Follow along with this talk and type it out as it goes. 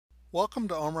Welcome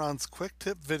to Omron's Quick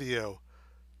Tip video.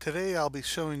 Today I'll be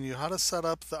showing you how to set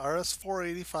up the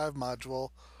RS485 module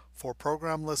for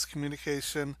programless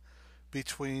communication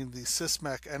between the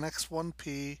Sysmac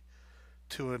NX1P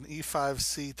to an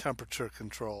E5C temperature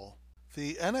control.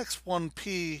 The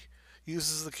NX1P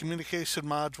uses the communication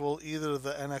module either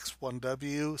the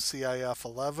NX1W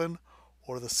CIF11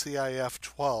 or the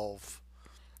CIF12.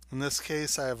 In this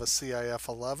case I have a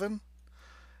CIF11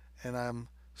 and I'm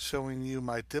showing you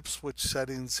my dip switch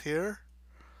settings here.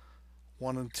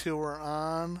 1 and 2 are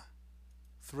on,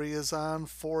 3 is on,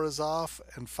 4 is off,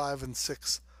 and 5 and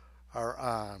 6 are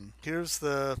on. Here's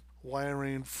the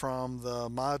wiring from the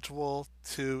module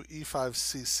to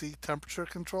E5C temperature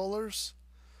controllers.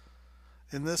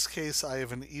 In this case I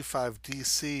have an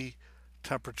E5DC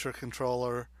temperature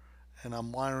controller and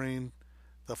I'm wiring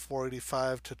the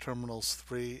 485 to terminals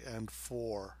 3 and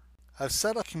 4. I've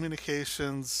set up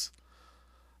communications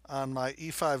on my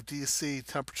E5DC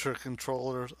temperature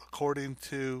controller according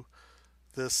to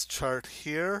this chart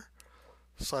here.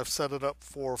 So I've set it up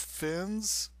for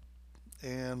fins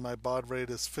and my baud rate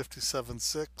is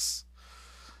 57.6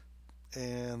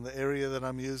 and the area that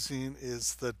I'm using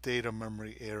is the data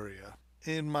memory area.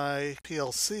 In my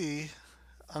PLC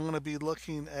I'm going to be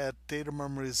looking at data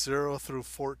memory 0 through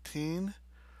 14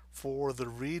 for the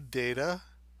read data,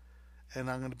 and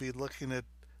I'm going to be looking at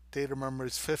data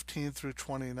memories 15 through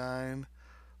 29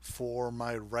 for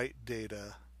my write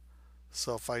data.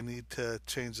 So if I need to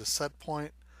change the set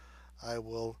point, I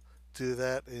will do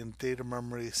that in data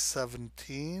memory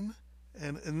 17.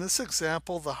 And in this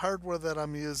example, the hardware that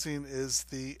I'm using is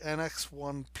the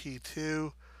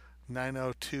NX1P2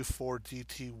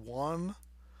 9024DT1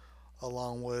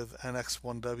 along with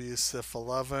NX1W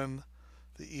CIF11,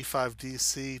 the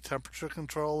E5DC temperature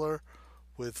controller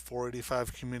with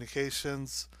 485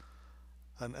 communications,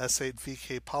 an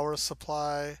S8VK power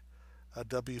supply, a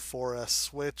W4S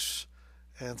switch,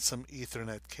 and some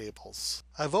Ethernet cables.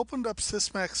 I've opened up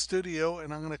Sysmac Studio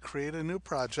and I'm going to create a new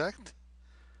project.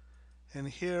 And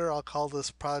here I'll call this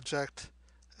project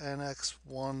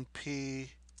NX1P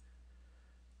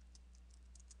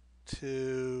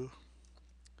to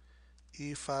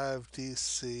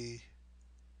E5DC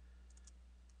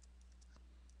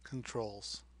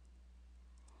controls.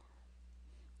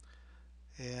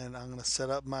 And I'm going to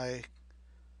select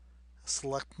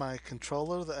my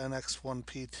controller, the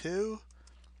NX1P2,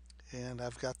 and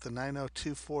I've got the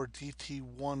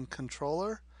 9024DT1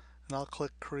 controller, and I'll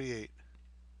click Create.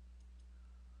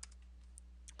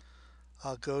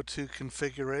 I'll go to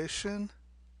Configuration,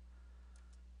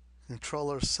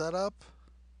 Controller Setup,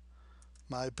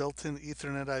 my built-in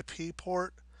Ethernet IP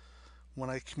port.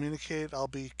 When I communicate, I'll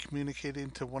be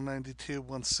communicating to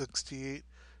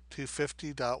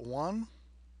 192.168.250.1.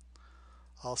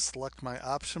 I'll select my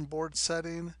option board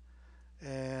setting,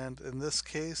 and in this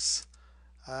case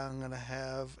I'm going to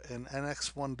have an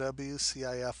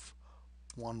NX1W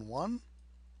CIF11,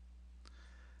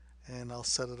 and I'll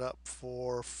set it up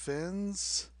for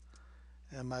fins,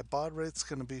 and my baud rate's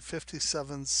going to be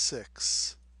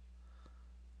 57.6.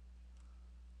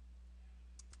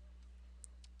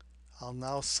 I'll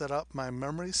now set up my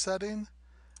memory setting,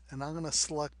 and I'm going to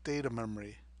select data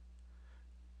memory.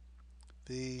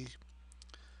 The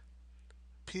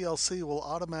PLC will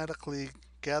automatically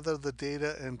gather the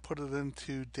data and put it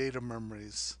into data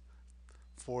memories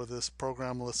for this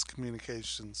programless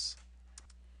communications.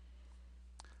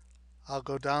 I'll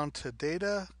go down to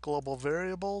Data, Global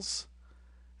Variables,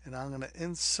 and I'm going to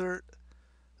insert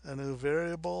a new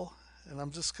variable, and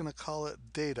I'm just going to call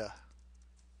it Data.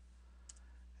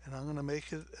 And I'm going to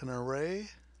make it an array,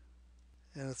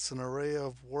 and it's an array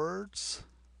of words,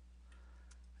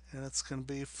 and it's going to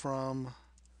be from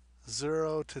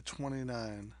 0 to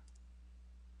 29.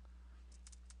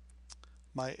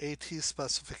 My AT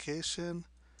specification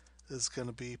is going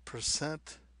to be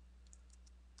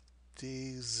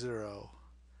 %D0,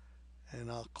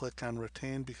 and I'll click on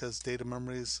Retain because data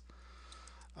memories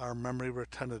are memory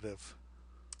retentive.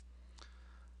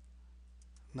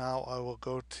 Now I will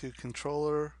go to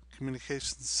Controller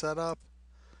Communication Setup,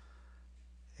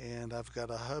 and I've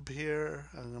got a hub here.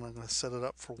 I'm going to set it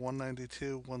up for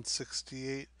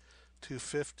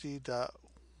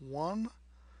 192.168.250.1.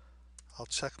 I'll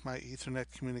check my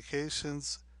Ethernet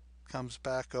communications. Comes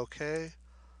back OK.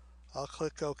 I'll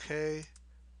click OK,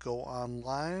 go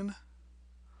online,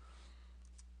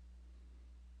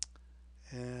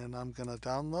 and I'm going to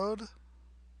download.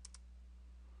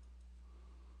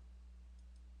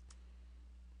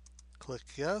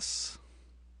 Click yes.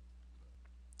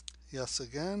 Yes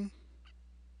again.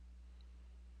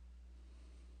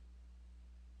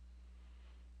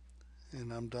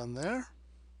 And I'm done there.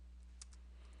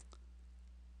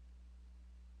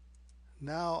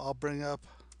 Now I'll bring up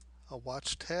a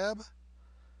watch tab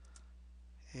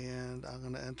and I'm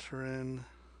going to enter in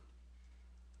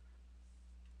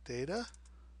data,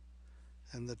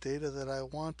 and the data that I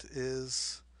want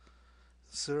is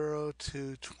 0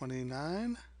 to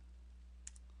 29.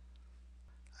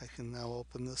 I can now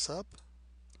open this up.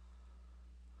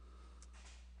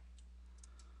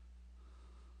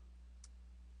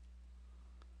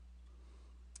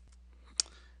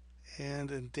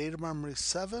 And in data memory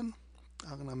 7,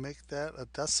 I'm going to make that a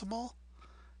decimal,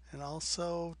 and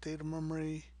also data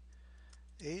memory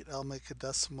 8, I'll make a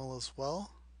decimal as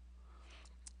well.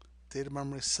 Data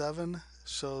memory 7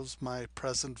 shows my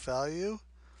present value,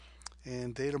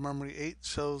 and data memory 8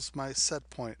 shows my set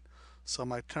point. So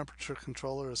my temperature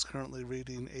controller is currently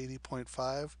reading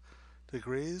 80.5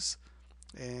 degrees,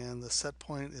 and the set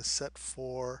point is set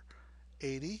for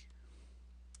 80.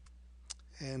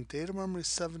 And data memory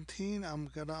 17, I'm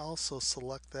going to also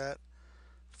select that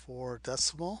for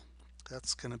decimal.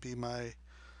 That's going to be my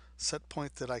set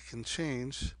point that I can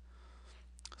change.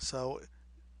 So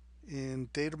in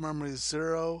data memory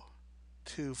 0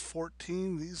 to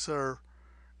 14, these are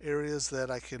areas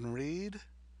that I can read,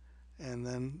 and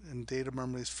then in data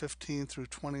memories 15 through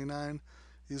 29,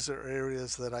 these are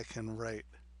areas that I can write.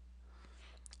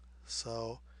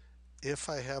 So if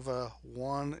I have a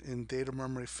 1 in data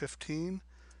memory 15,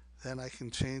 then I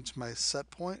can change my set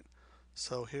point.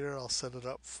 So here I'll set it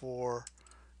up for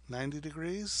 90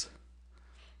 degrees,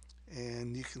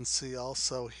 and you can see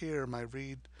also here my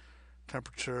read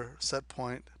temperature set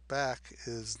point back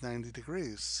is 90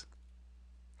 degrees.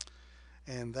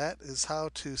 And that is how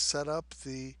to set up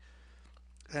the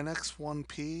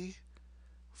NX1P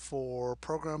for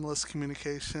programmless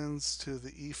communications to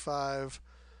the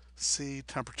E5C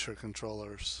temperature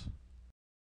controllers.